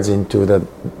magazine to the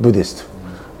Buddhist.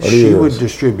 She would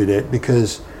distribute it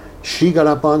because she got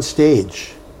up on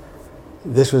stage.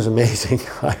 This was amazing.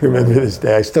 I remember this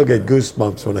day. I still get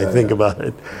goosebumps when I think about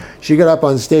it. She got up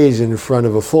on stage in front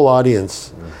of a full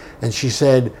audience and she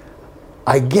said,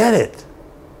 I get it.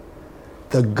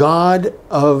 The God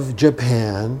of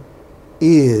Japan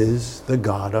is the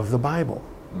God of the Bible.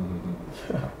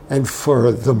 And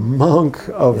for the monk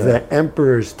of the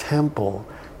emperor's temple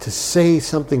to say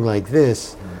something like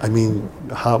this, I mean,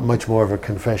 how much more of a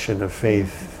confession of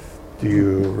faith do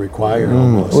you require?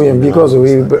 Almost, because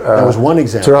we that was one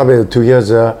example. Traveled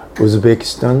together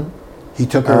Uzbekistan, he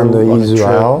took her and on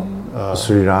Israel, a trip,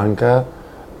 Sri Lanka,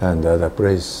 and other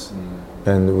place,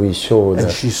 and we showed.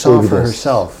 And she saw for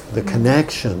herself the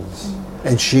connections.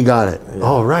 And she got it. Yeah.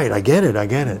 Oh, right, I get it.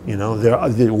 You know,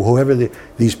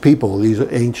 these people, these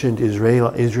ancient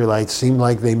Israelites seemed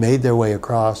like they made their way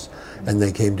across and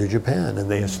they came to Japan and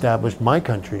they established my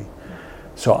country.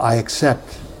 So I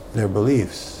accept their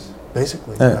beliefs,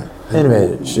 basically.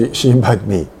 Anyway, she invited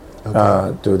me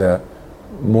to the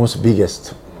most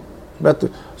biggest.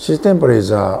 But she's temple is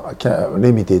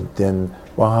limited, then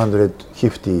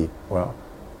 150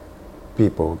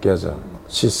 people gather.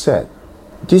 She said,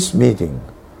 this meeting,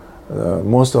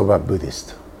 most of are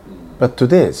Buddhist, but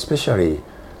today especially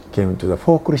came to the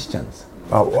 4 Christians.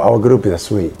 Our group is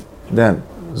 3. Then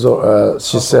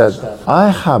she said, I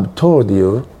have told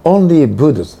you only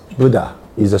Buddha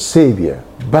is a savior,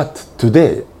 but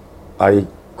today I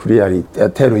clearly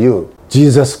tell you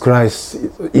Jesus Christ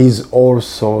is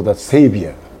also the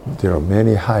savior. There are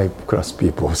many high class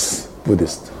people,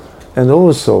 Buddhist, and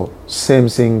also same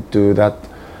thing to that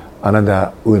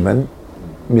another woman,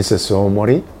 Mrs.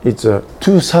 Omori. It's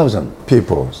 2,000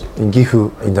 people in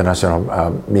Gifu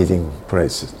International Meeting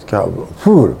Place.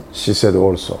 Full, she said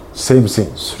also. Same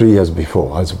thing, 3 years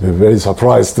before. I was very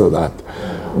surprised to that.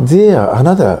 There are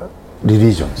another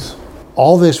religions.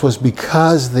 All this was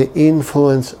because the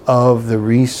influence of the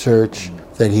research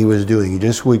that he was doing. He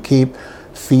just would keep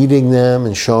feeding them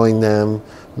and showing them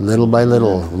little by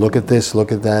little. Look at this, look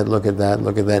at that, look at that,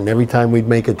 look at that. And every time we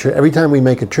make a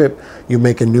trip, you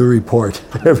make a new report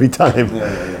every time.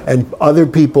 And other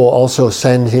people also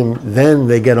send him, then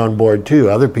they get on board too,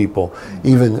 other people,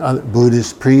 even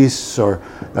Buddhist priests or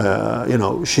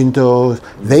Shinto,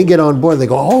 they get on board, they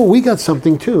go, oh, we got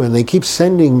something too. And they keep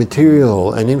sending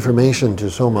material and information to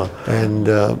Soma. And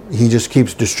he just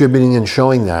keeps distributing and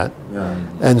showing that.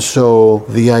 And so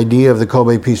the idea of the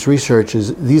Kobe Peace Research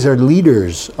is these are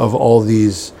leaders of all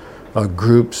these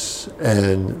groups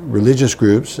and religious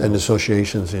groups and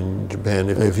associations in Japan.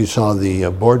 If you saw the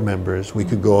board members, we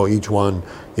could go, each one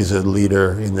is a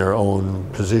leader in their own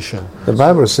position. The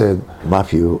Bible said,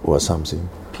 Matthew or something,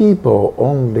 people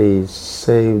only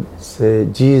say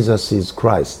Jesus is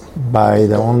Christ by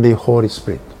the only Holy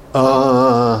Spirit.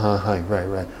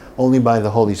 Right. Only by the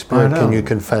Holy Spirit can you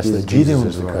confess that Jesus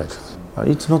is the Christ.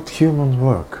 It's not human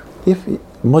work. If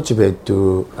motivate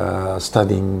to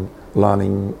studying,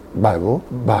 learning Bible,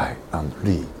 buy and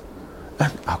read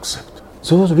and accept.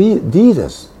 Those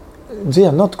leaders, they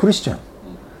are not Christian,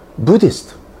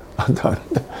 Buddhist, and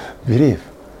believe.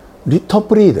 The top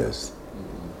leaders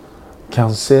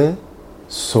can say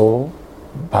so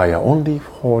by only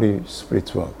Holy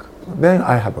Spirit's work. Then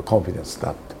I have a confidence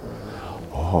that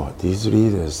these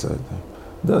leaders,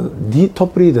 the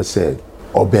top leader said,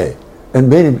 obey. And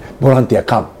many volunteers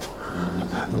come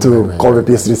to Kobe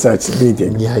Peace Research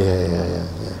meeting. Yeah.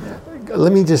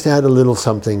 Let me just add a little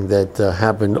something that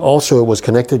happened. Also, it was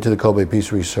connected to the Kobe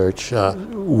Peace Research.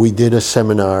 We did a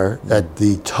seminar at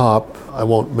the top, I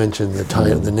won't mention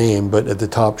the name, but at the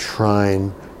top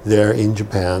shrine there in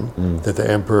Japan that the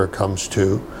emperor comes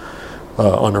to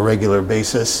on a regular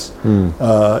basis.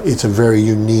 It's a very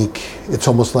unique, it's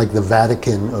almost like the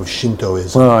Vatican of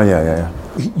Shintoism. Oh, yeah.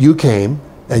 You came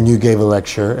and you gave a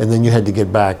lecture and then you had to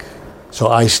get back. So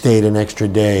I stayed an extra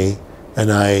day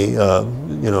and I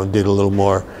did a little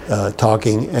more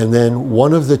talking. And then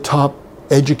one of the top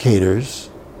educators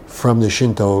from the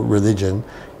Shinto religion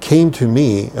came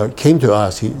to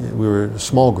us, we were a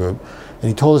small group, and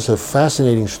he told us a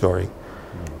fascinating story.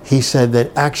 He said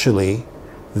that actually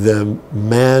the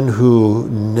man who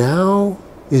now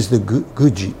is the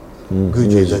Guji,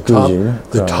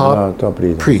 the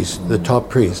top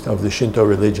priest of the Shinto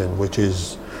religion, which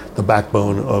is the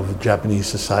backbone of Japanese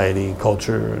society,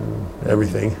 culture, and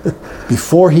everything.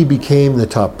 Before he became the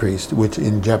top priest, which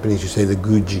in Japanese you say the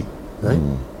Guji, right?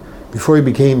 Before he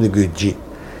became the Guji,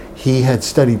 he had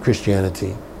studied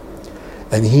Christianity,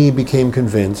 and he became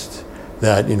convinced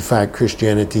that in fact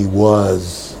Christianity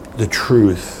was the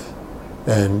truth,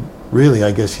 and really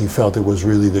I guess he felt it was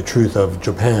really the truth of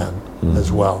Japan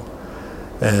as well.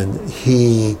 And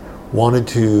he wanted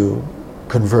to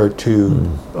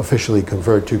officially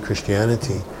convert to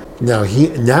Christianity. Now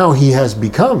he has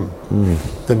become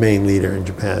the main leader in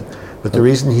Japan, but the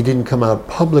reason he didn't come out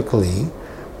publicly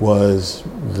was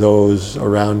those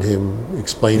around him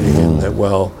explained to him that,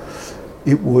 well,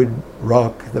 it would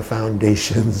rock the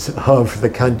foundations of the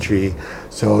country.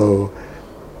 So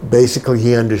basically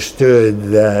he understood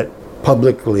that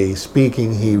publicly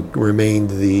speaking he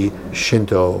remained the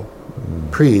Shinto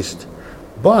priest,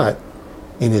 but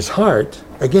in his heart,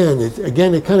 again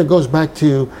it kind of goes back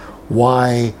to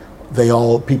why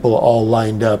people all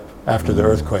lined up after the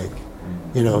earthquake.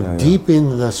 Deep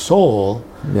in the soul,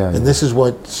 and this is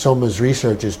what Soma's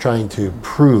research is trying to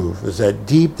prove, is that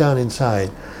deep down inside,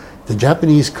 the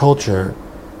Japanese culture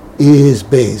is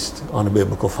based on a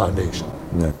biblical foundation.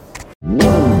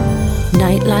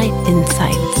 Nightlight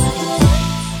Insights.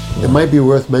 It might be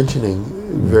worth mentioning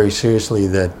very seriously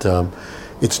that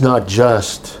it's not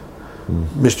just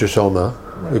Mr. Soma,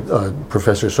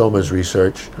 Professor Soma's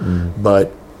research,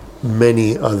 but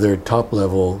many other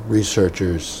top-level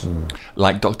researchers.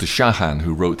 Like Dr. Shahan,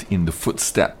 who wrote In the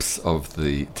Footsteps of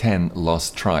the 10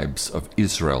 Lost Tribes of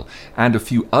Israel, and a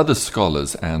few other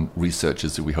scholars and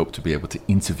researchers that we hope to be able to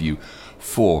interview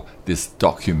for this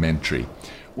documentary.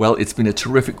 Well, it's been a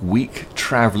terrific week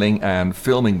traveling and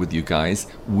filming with you guys.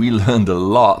 We learned a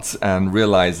lot and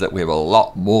realized that we have a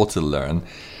lot more to learn.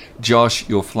 Josh,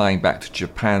 you're flying back to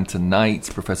Japan tonight.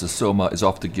 Professor Soma is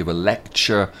off to give a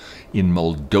lecture in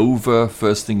Moldova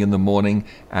first thing in the morning.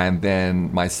 And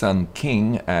then my son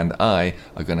King and I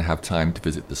are going to have time to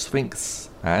visit the Sphinx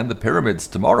and the pyramids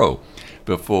tomorrow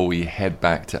before we head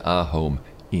back to our home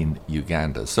in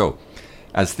Uganda. So,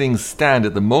 as things stand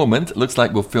at the moment, it looks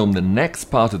like we'll film the next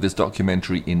part of this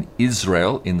documentary in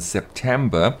Israel in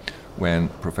September, when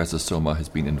Professor Soma has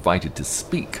been invited to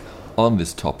speak on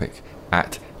this topic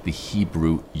at the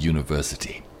Hebrew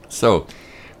University. So,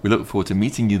 we look forward to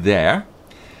meeting you there.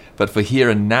 But for here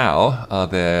and now, are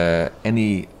there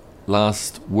any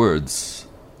last words,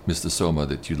 Mr. Soma,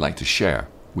 that you'd like to share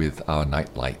with our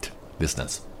Nightlight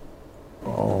listeners?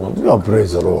 Oh,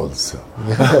 praise the Lord. Praise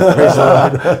the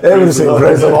Lord. Everything,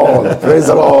 praise the Lord. Praise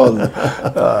the Lord.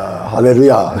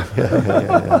 Hallelujah.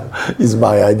 Is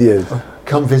my idea.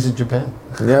 Come visit Japan.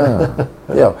 Yeah.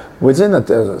 Within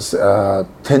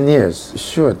 10 years,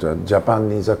 sure,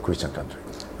 Japan is a Christian country.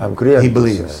 I'm clear. He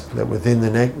believes that within the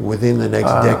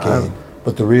next decade,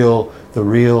 but the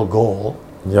real goal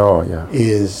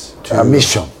is to a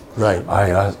mission. Right.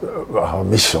 Our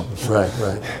mission. Right.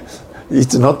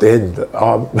 It's not the end.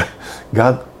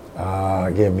 God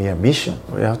gave me a mission.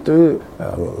 We have to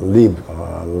live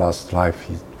last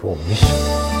life for mission.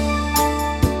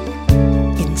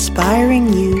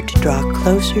 Inspiring you to draw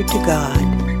closer to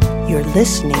God. You're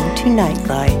listening to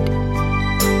Nightlight.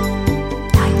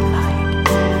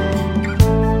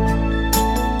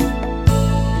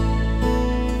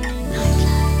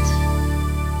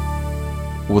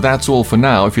 Well, that's all for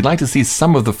now. If you'd like to see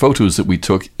some of the photos that we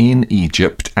took in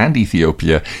Egypt and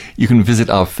Ethiopia, you can visit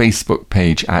our Facebook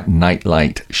page at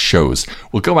Nightlight Shows.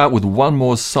 We'll go out with one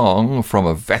more song from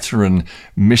a veteran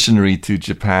missionary to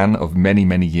Japan of many,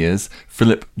 many years,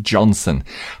 Philip Johnson.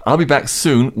 I'll be back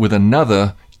soon with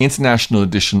another international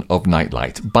edition of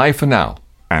Nightlight. Bye for now,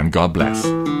 and God bless.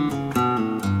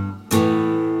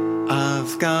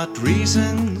 I've got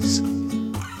reasons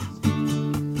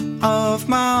of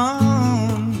my own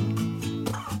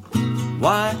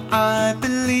why I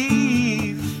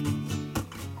believe,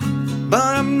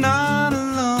 but I'm not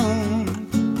alone.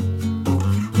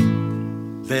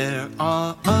 There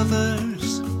are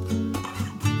others,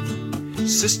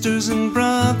 sisters and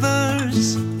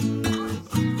brothers,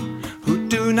 who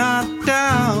do not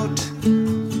doubt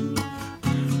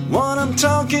what I'm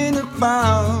talking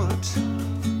about.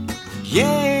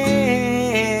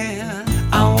 Yeah,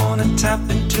 I wanna tap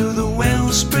into the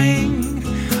wellspring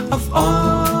of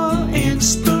all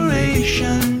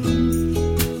inspiration,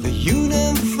 the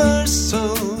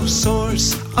universal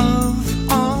source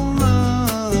of all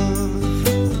love.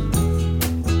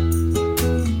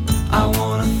 I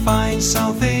wanna find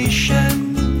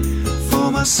salvation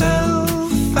for myself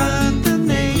and the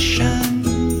nation.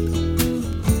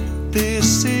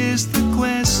 This is the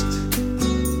quest,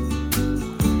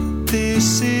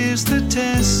 this is the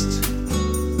test.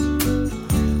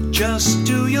 Just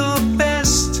do your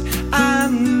best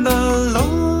and the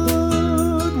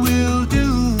Lord will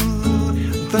do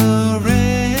the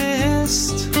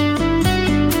rest.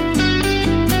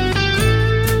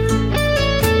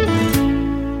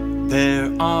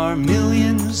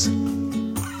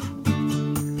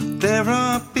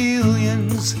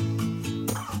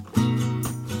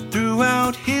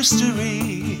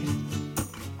 history,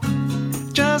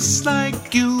 just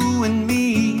like you and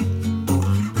me.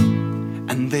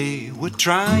 And they were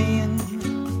trying,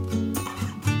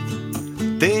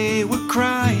 they were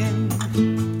crying,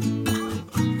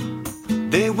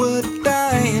 they were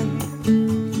dying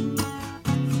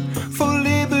for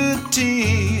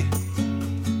liberty.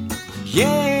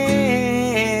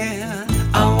 Yeah,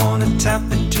 I wanna tap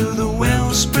into the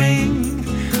wellspring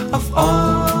of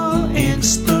all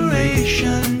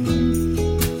inspiration,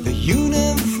 the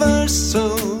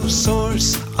universal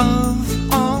source of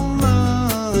all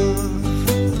love.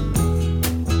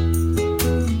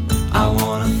 I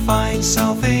wanna find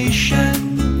salvation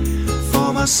for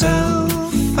myself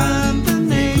and the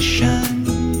nation.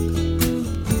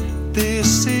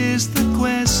 This is the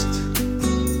quest,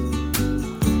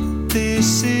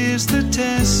 this is the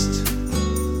test.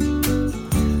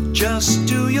 Just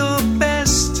do your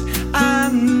best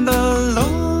and the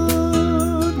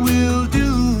Lord will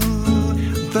do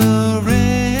the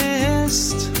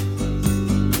rest.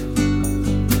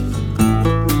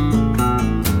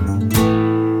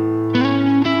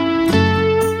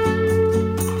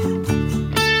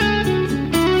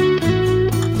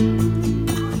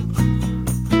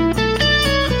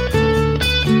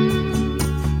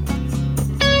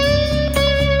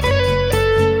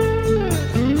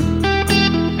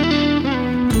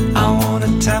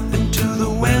 Tap into the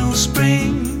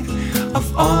wellspring of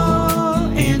all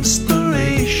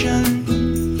inspiration,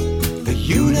 the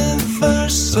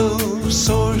universal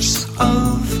source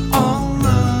of all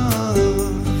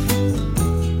love.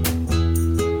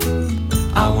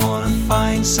 I wanna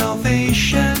find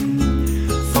salvation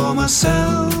for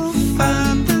myself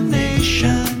and the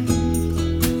nation.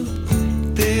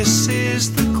 This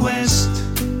is the quest,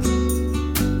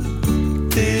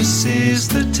 this is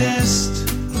the test.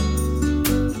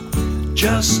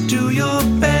 Just do your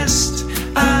best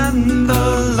and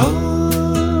the